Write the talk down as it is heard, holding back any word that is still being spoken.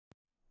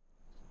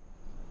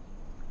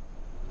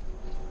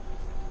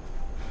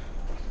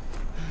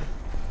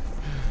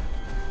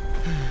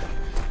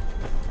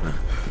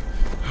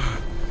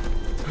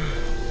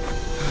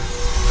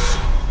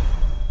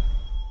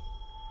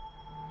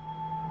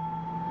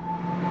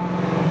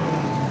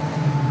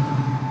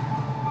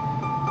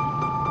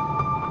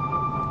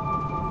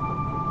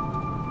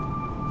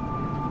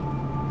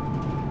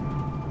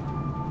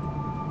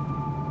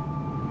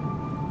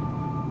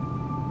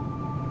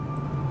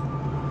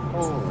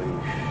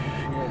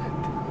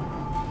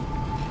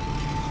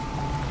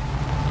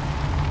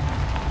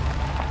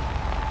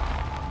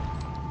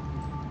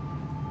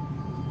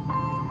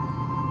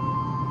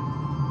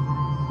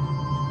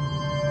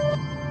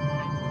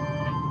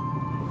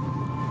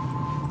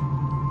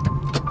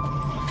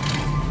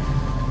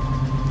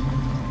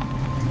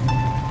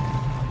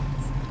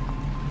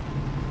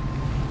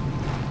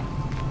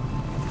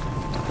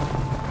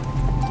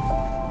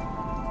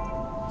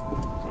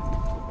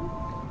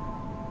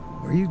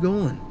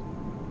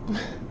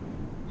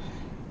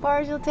far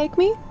as you'll take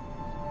me?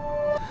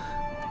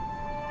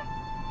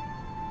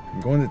 I'm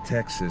going to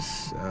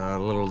Texas, a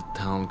little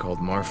town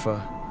called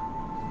Marfa.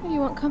 You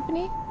want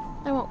company?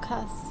 I won't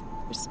cuss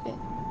or spit.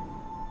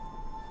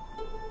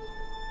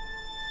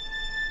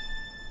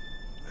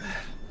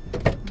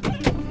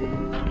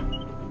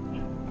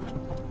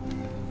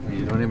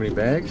 You don't have any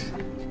bags?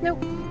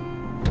 Nope.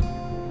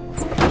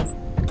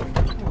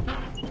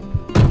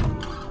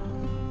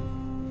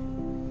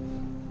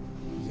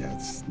 Yeah,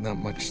 it's not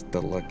much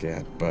to look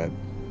at, but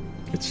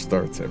it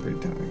starts every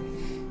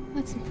time.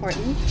 That's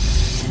important.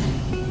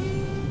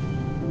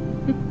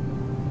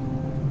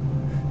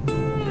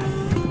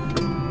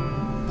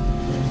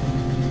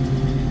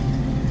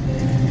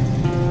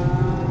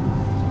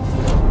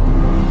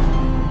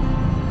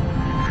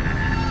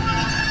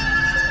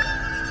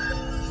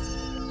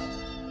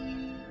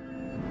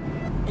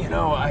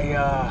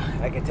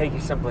 I could take you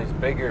someplace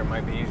bigger. It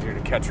might be easier to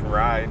catch a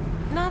ride.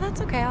 No,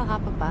 that's okay. I'll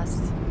hop a bus.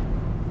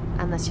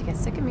 Unless you get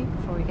sick of me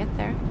before we get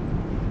there.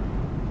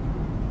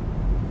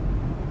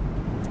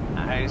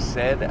 I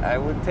said I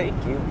would take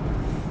you.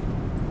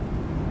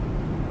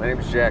 My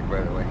name's Jack,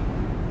 by the way.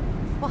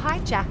 Well, hi,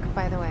 Jack,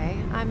 by the way.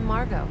 I'm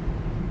Margot.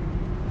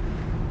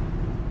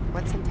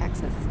 What's in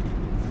Texas?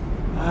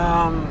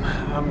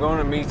 I'm going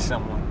to meet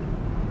someone.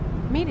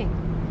 Meeting?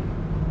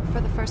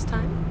 For the first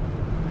time?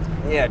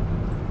 Yeah,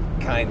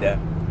 kinda.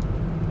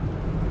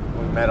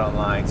 We met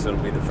online, so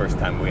it'll be the first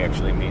time we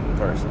actually meet in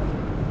person.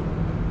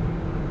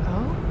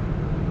 Oh?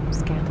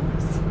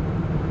 Scandalous.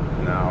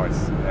 No,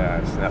 it's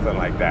nothing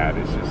like that.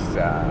 It's just,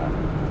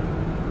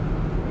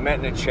 we met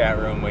in a chat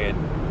room. We had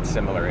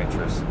similar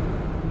interests.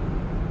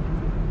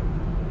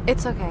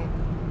 It's okay.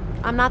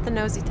 I'm not the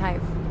nosy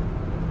type.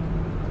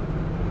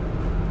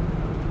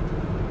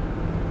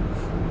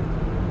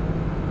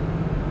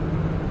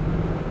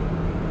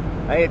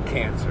 I had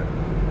cancer.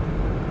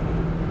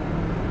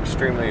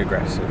 Extremely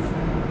aggressive.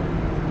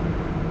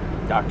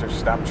 Doctors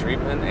stopped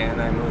treatment and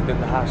I moved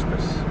into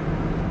hospice.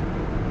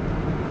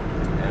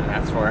 And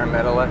that's where I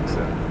met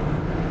Alexa.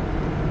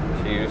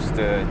 She used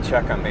to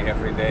check on me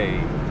every day.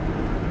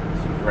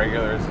 She was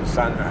regular as the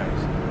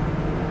sunrise.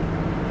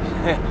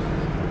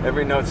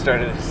 Every note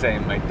started the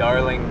same. My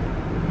darling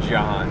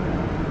John.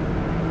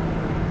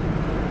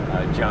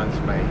 John's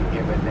my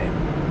given name.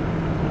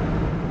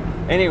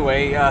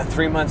 Anyway,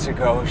 3 months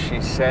ago,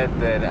 she said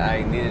that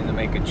I needed to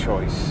make a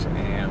choice,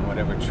 and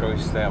whatever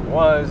choice that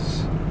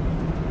was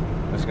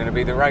going to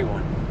be the right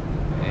one.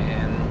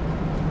 And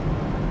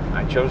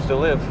I chose to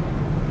live.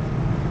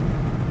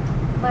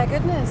 My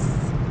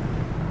goodness.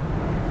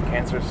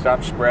 Cancer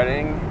stopped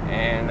spreading,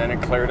 and then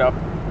it cleared up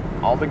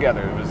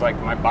altogether. It was like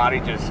my body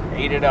just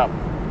ate it up.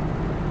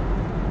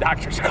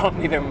 Doctors called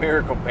me their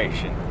miracle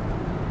patient.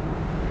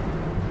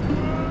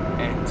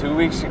 And 2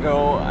 weeks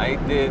ago, I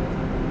did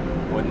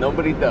what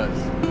nobody does.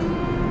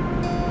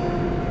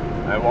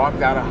 I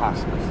walked out of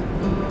hospice.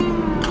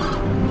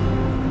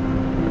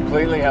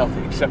 Completely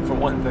healthy, except for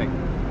one thing.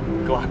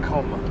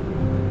 Glaucoma.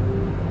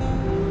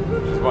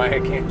 Which is why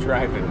I can't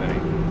drive at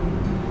night.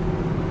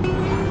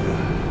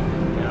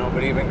 You know,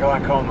 but even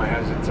glaucoma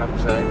has its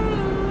upside.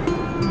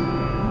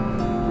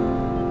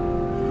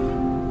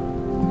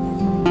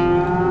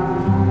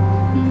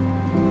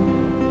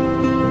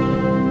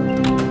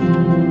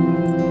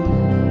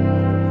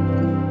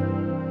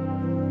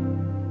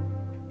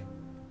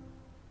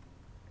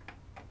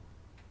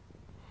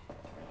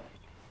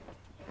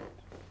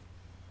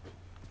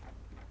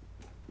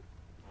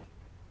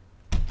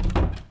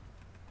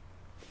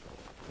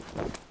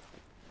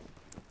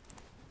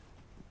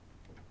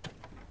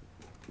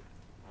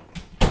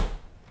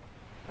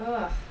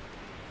 Ugh.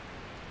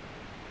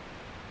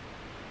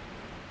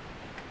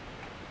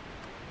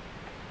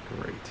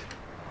 Great.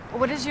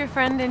 What does your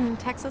friend in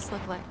Texas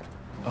look like?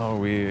 Oh,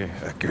 we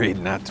agreed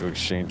not to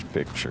exchange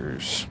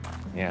pictures.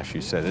 Yeah,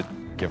 she said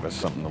it'd give us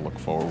something to look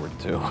forward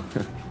to.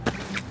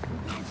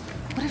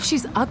 What if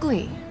she's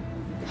ugly?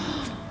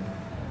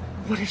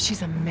 What if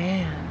she's a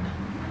man?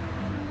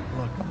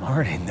 Look, I'm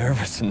already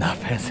nervous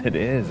enough as it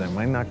is. I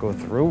might not go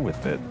through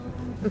with it.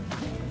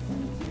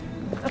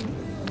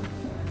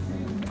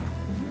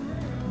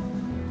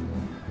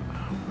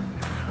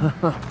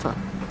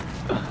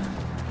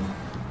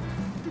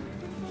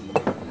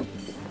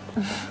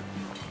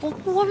 Well,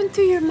 what went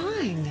through your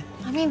mind?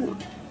 I mean,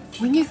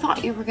 when you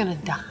thought you were gonna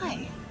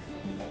die.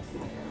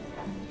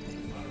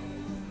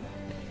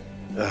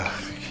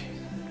 Ugh.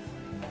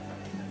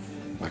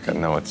 Look, I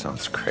know it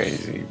sounds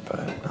crazy,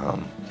 but,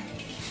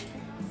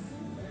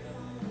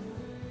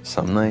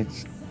 some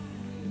nights,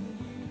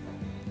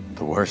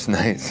 the worst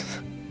nights,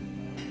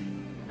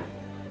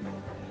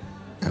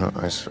 you know,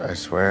 I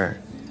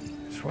swear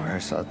I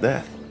saw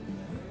death.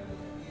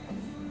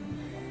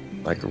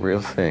 Like a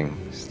real thing,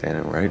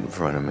 standing right in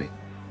front of me.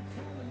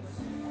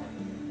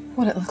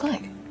 What'd it look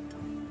like?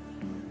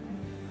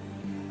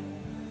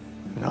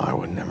 No, I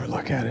would never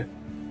look at it.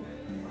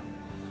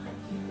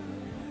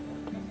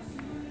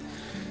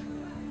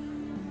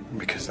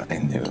 Because I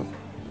knew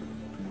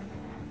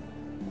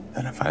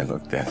that if I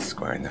looked death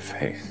square in the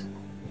face,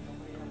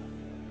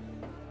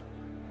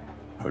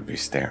 would be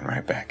staring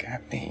right back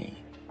at me.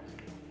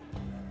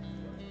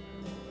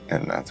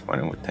 And that's when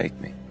it would take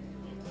me.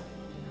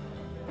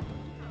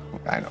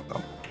 I don't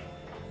know.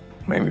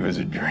 Maybe it was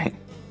a dream.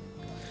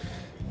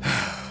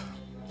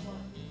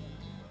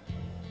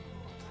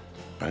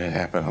 But it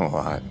happened a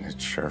lot, and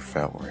it sure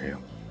felt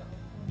real.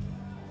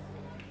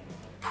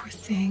 Poor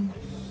thing.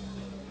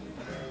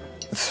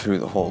 Through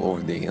the whole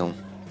ordeal,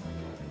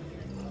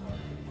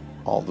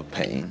 all the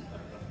pain,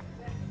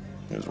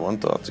 there's one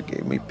thought that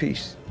gave me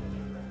peace.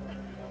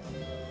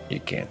 You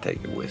can't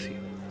take it with you.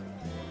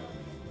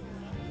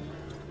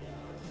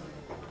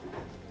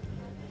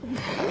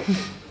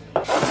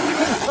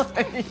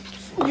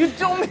 You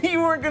told me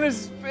you weren't gonna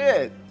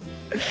spit.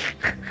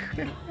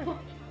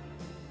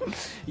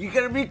 You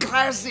gotta be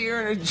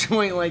classier in a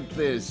joint like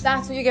this.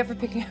 That's what you get for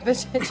picking up a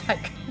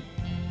hitchhiker.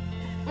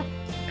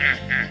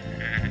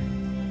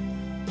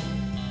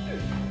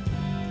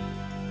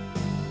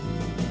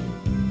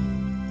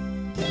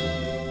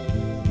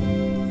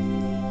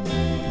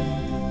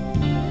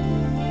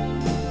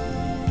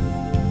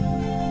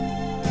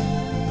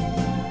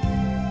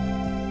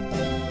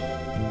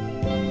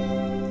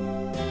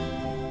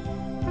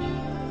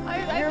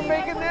 You're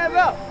making that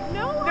up.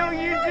 No,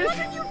 you just.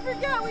 What did you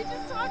forget? We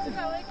just talked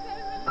about like 10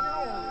 minutes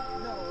ago.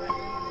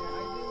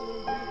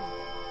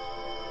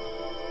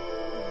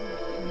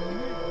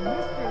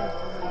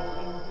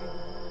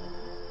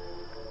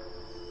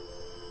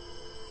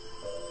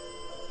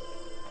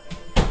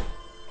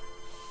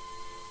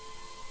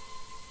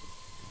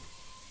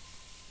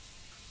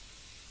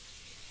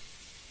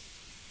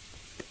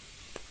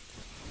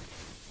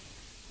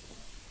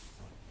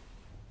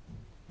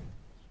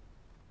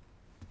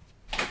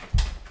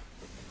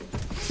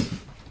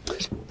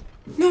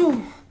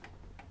 No.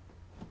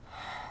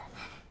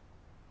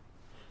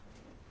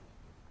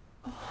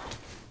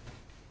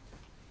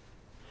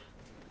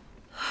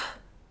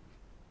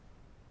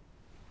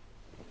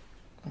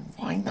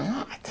 Why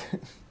not?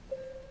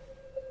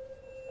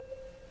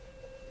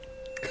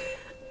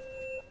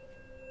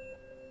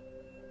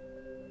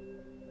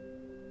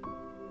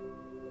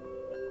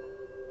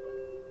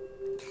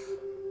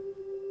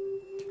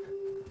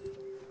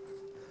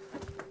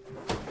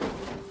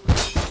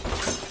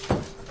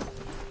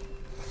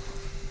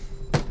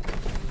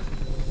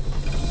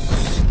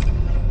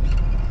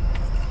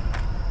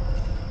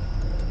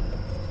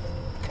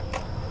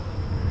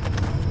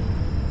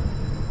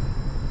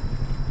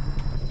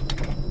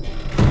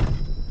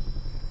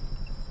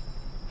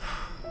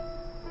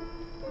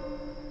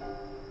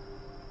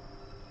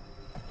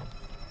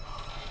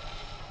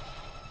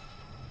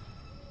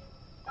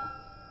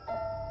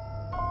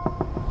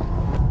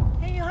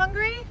 Hey, you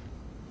hungry?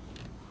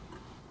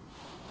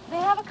 They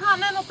have a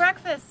continental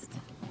breakfast.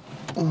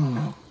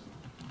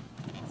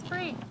 It's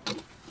free.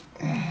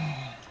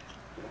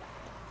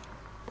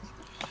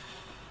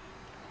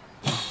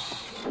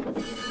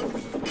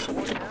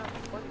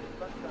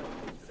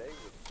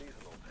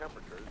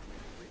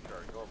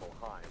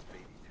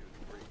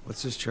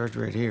 What's this charge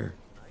right here?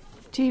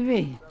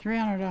 TV,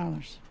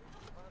 $300.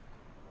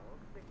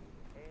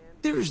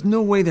 There's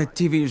no way that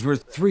TV is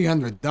worth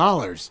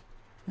 $300.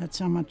 That's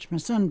how much my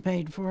son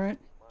paid for it.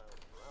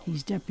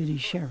 He's deputy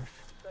sheriff.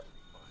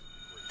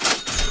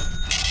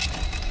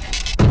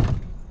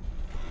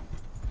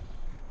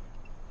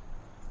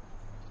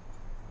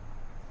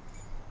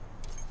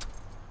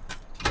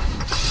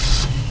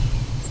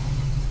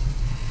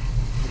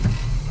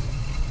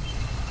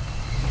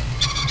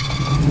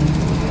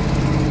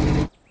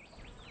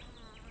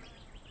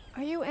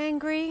 Are you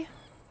angry?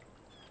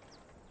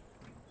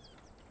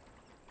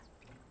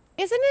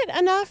 Isn't it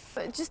enough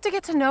just to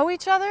get to know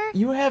each other?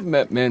 You have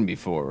met men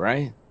before,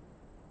 right?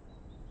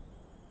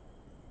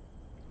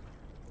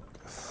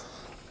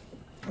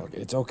 Look,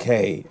 it's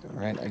okay, all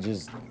right?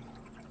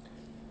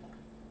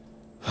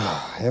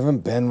 I haven't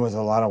been with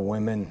a lot of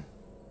women.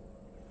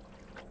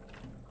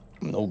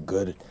 I'm no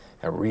good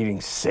at reading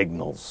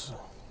signals.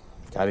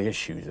 Got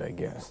issues, I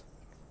guess.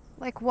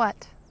 Like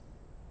what?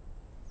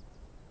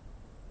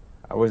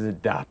 I was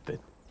adopted.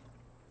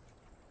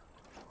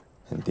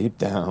 And deep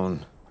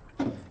down,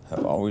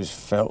 I've always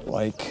felt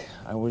like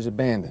I was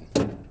abandoned.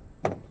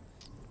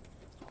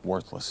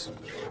 Worthless.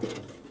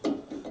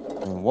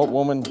 And what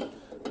woman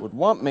would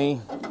want me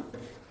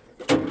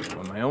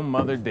When my own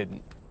mother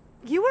didn't.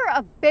 You were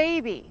a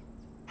baby.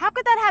 How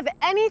could that have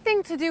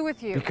anything to do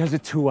with you? Because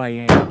it's who I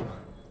am.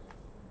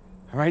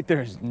 All right,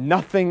 there's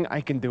nothing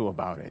I can do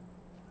about it.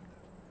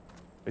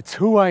 It's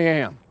who I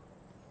am.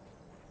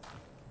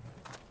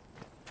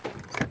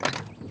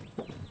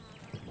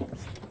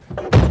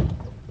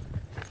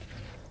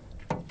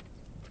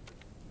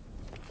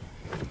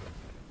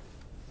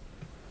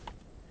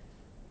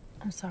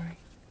 I'm sorry.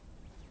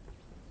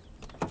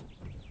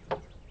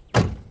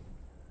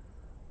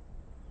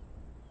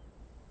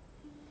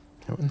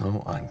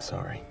 No, I'm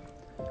sorry.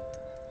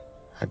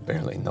 I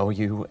barely know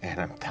you, and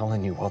I'm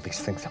telling you all these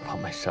things about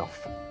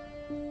myself.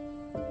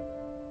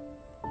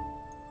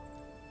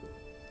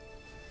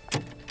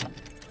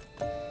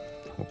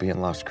 We'll be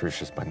in Las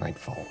Cruces by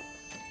nightfall.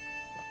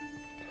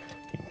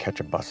 You can catch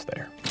a bus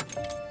there.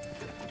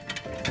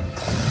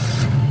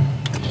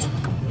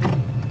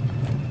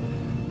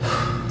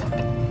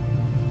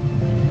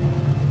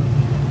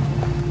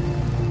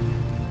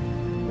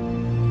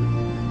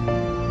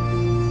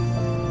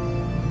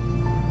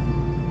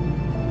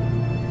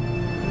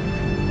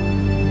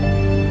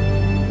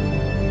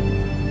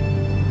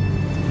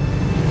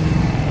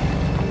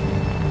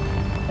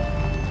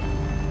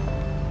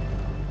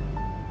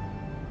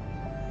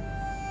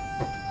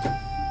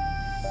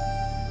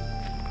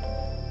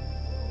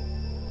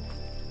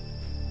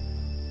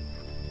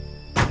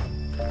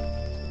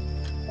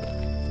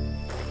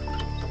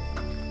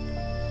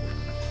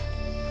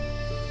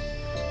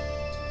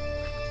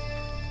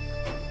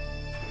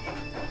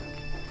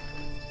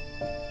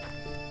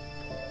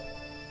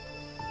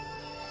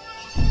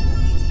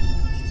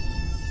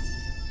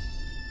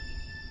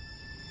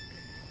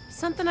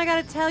 Something I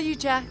gotta tell you,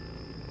 Jack.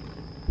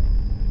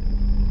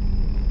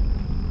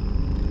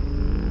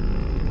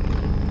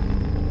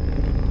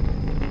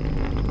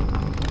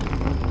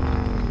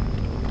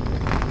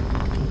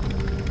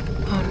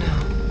 Oh no.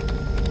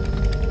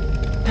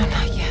 No,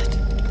 not yet.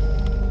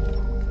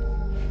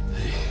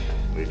 Hey,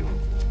 what are you doing?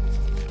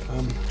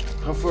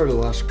 How far to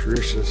Las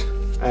Cruces?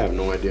 I have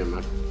no idea,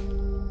 man.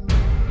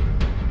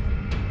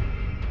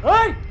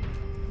 Hey!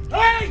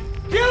 Hey!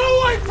 Get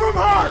away from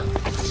her!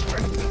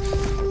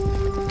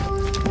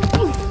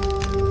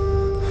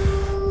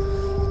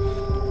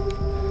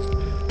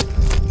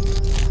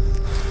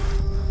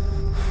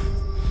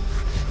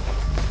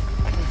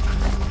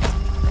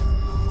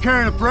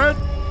 Carrying a bread?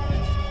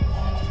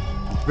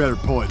 You better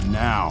pull it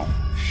now.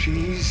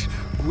 She's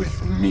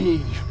with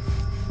me.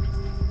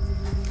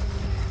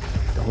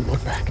 Don't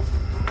look back.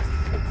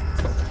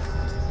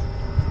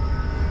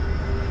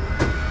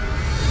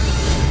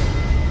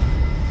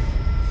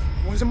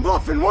 Wasn't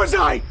bluffing, was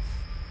I?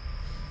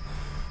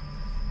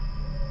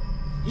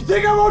 You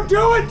think I won't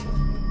do it?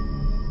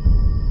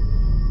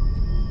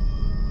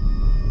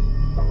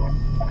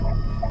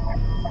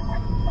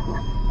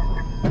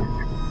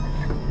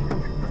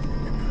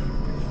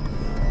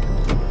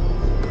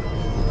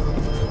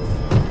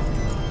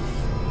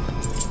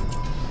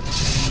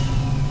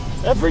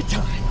 Every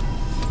time.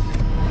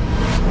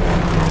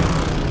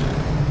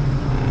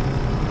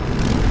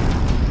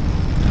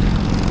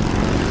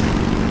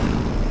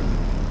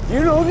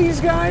 You know these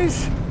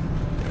guys?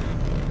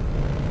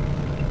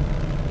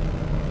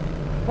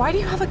 Why do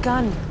you have a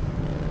gun?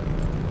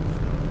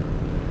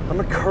 I'm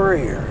a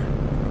courier,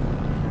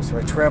 so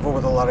I travel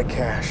with a lot of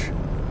cash.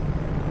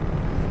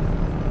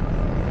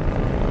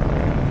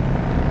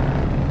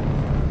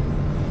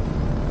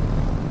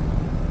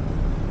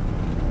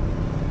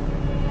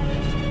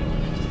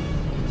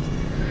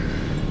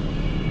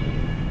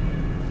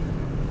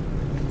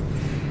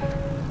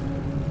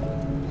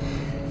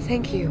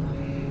 Thank you.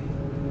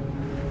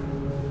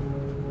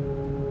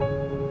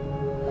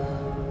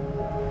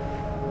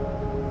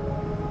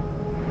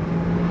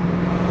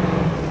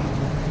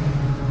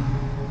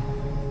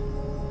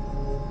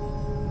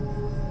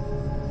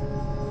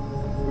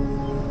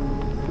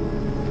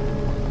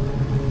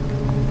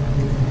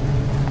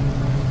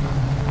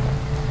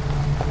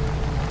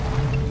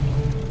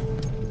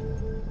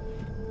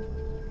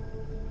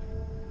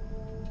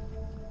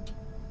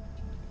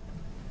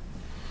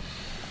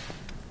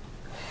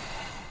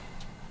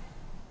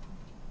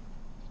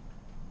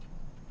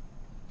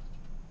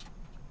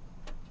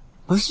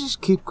 Let's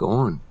just keep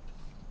going.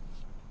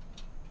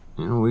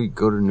 You know, we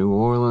go to New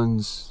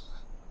Orleans.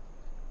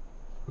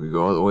 We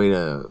go all the way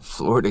to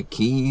Florida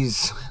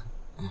Keys.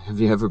 Have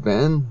you ever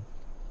been?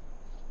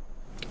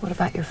 What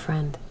about your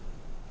friend?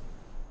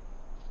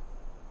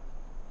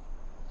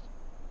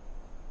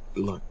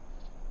 Look,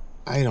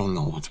 I don't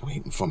know what's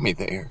waiting for me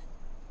there.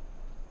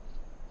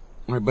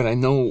 Right, but I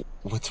know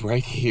what's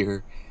right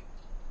here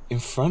in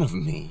front of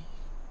me.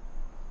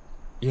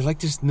 You're like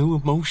this new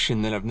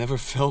emotion that I've never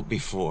felt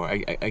before.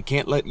 I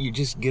can't let you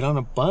just get on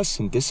a bus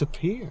and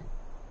disappear.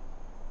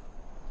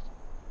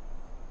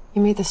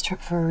 You made this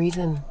trip for a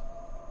reason.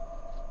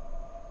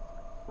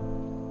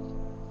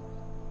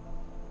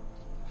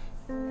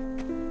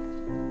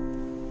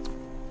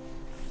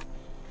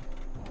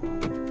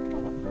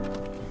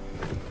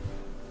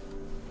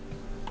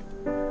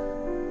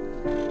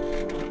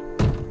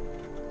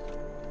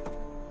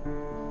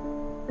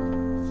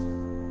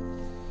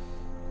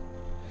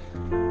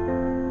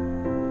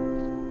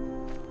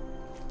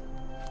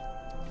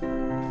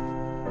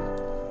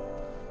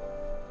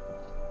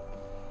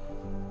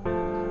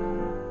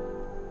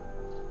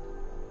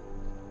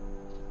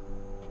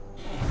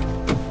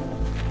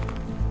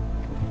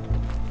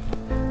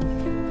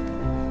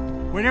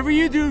 Whatever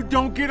you do,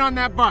 don't get on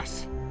that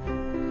bus.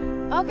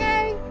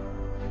 Okay.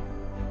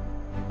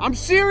 I'm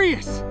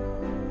serious.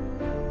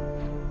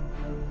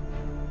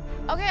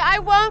 Okay, I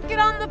won't get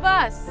on the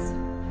bus.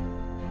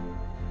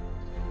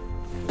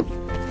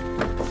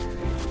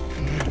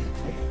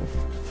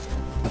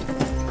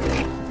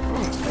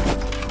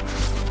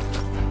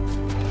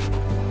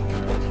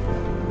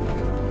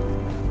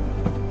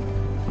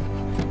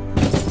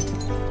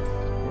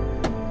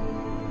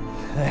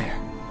 There.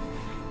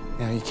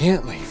 Now you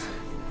can't leave.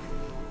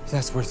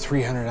 That's worth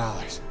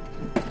 $300.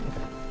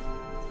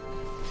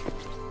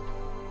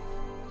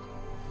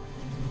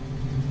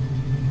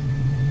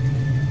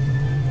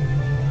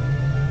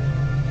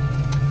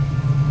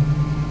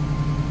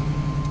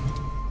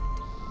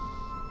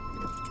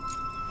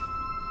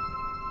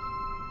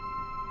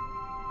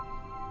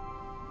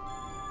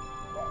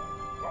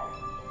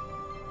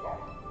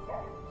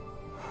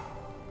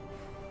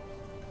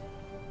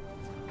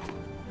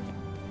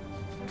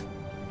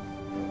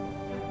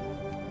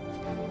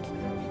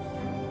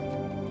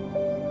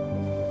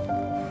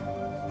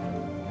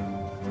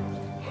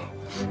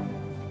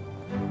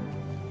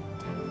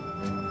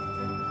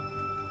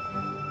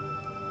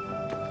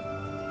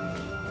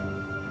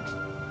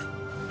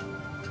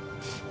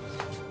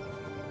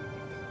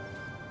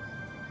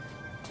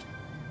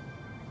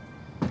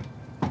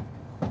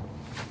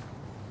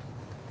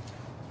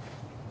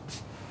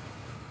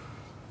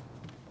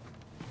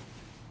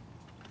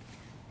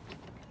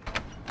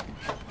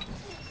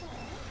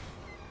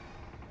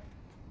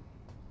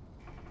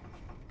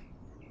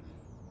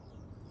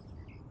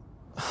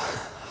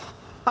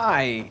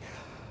 Hi.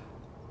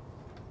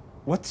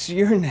 What's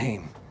your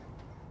name?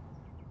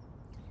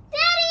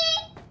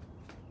 Daddy!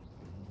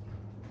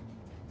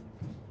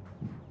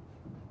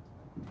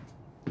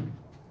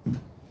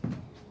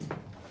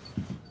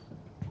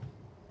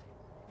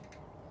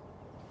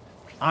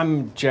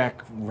 I'm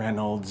Jack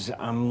Reynolds.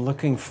 I'm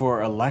looking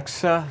for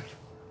Alexa.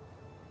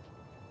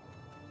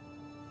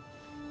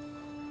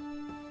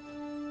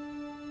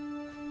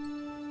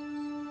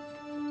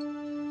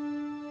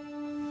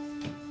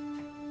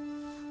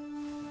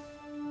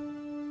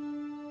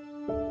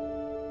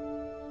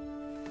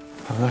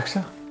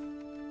 Alexa?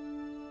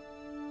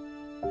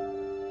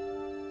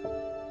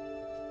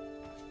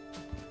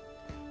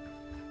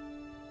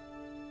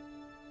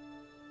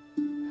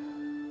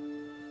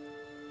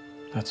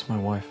 That's my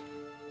wife.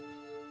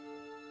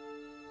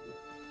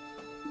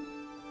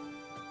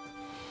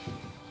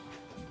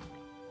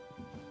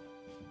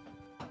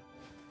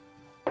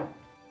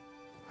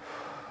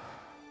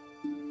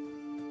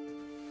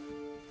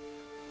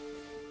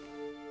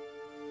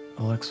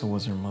 Alexa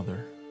was her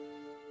mother.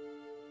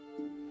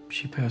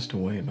 She passed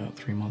away about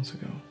 3 months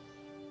ago.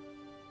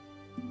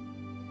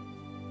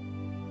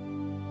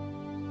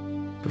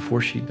 Before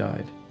she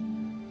died,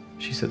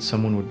 she said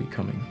someone would be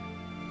coming.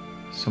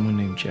 Someone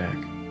named Jack.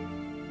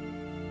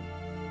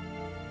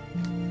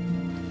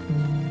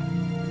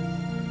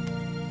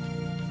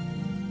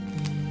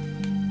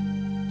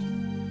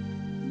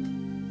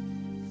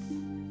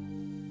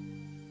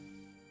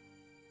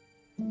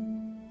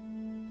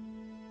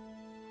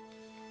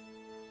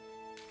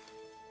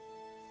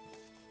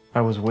 I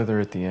was with her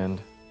at the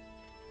end.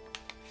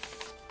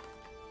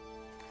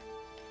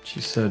 She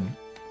said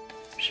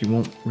she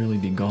won't really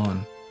be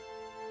gone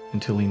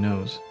until he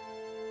knows.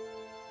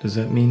 Does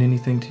that mean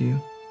anything to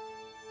you?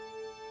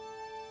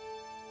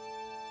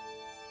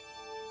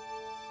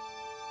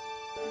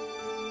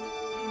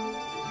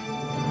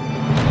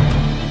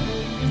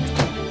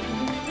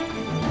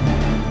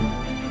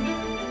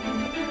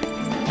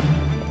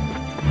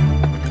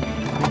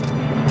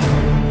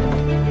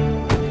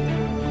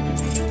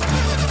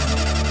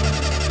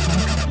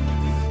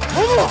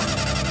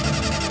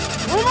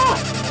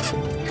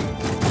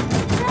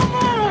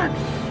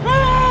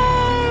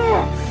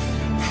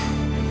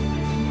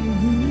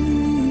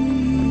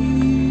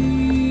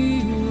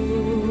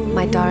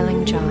 My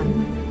darling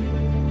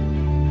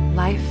John,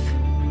 life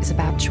is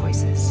about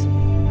choices.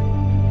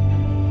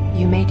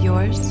 You made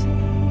yours,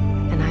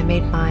 and I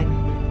made mine.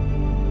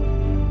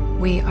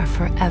 We are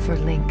forever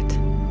linked.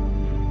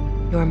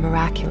 Your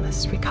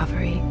miraculous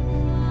recovery,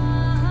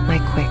 my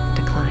quick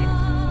decline.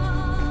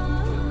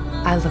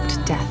 I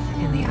looked death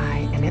in the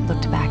eye, and it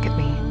looked back at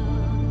me.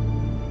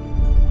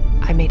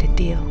 I made a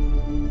deal.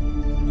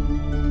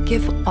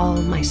 Give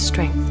all my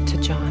strength to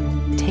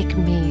John. Take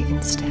me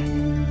instead.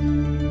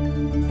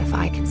 If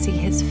I can see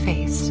his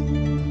face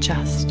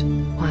just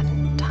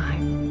one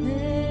time.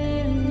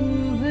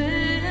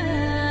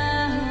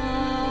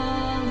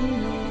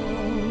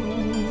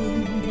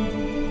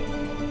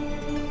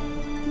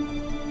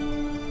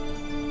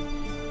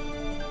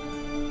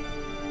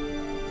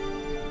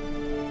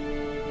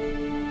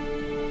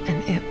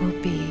 And it will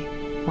be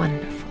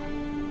wonderful.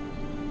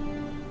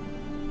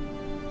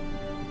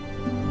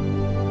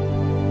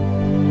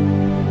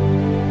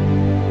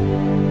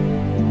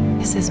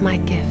 This is my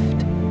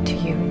gift to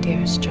you,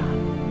 dearest John,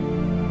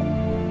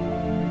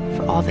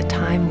 for all the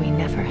time we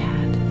never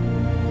had.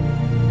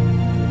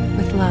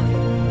 With love,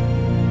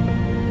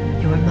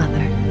 your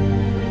mother.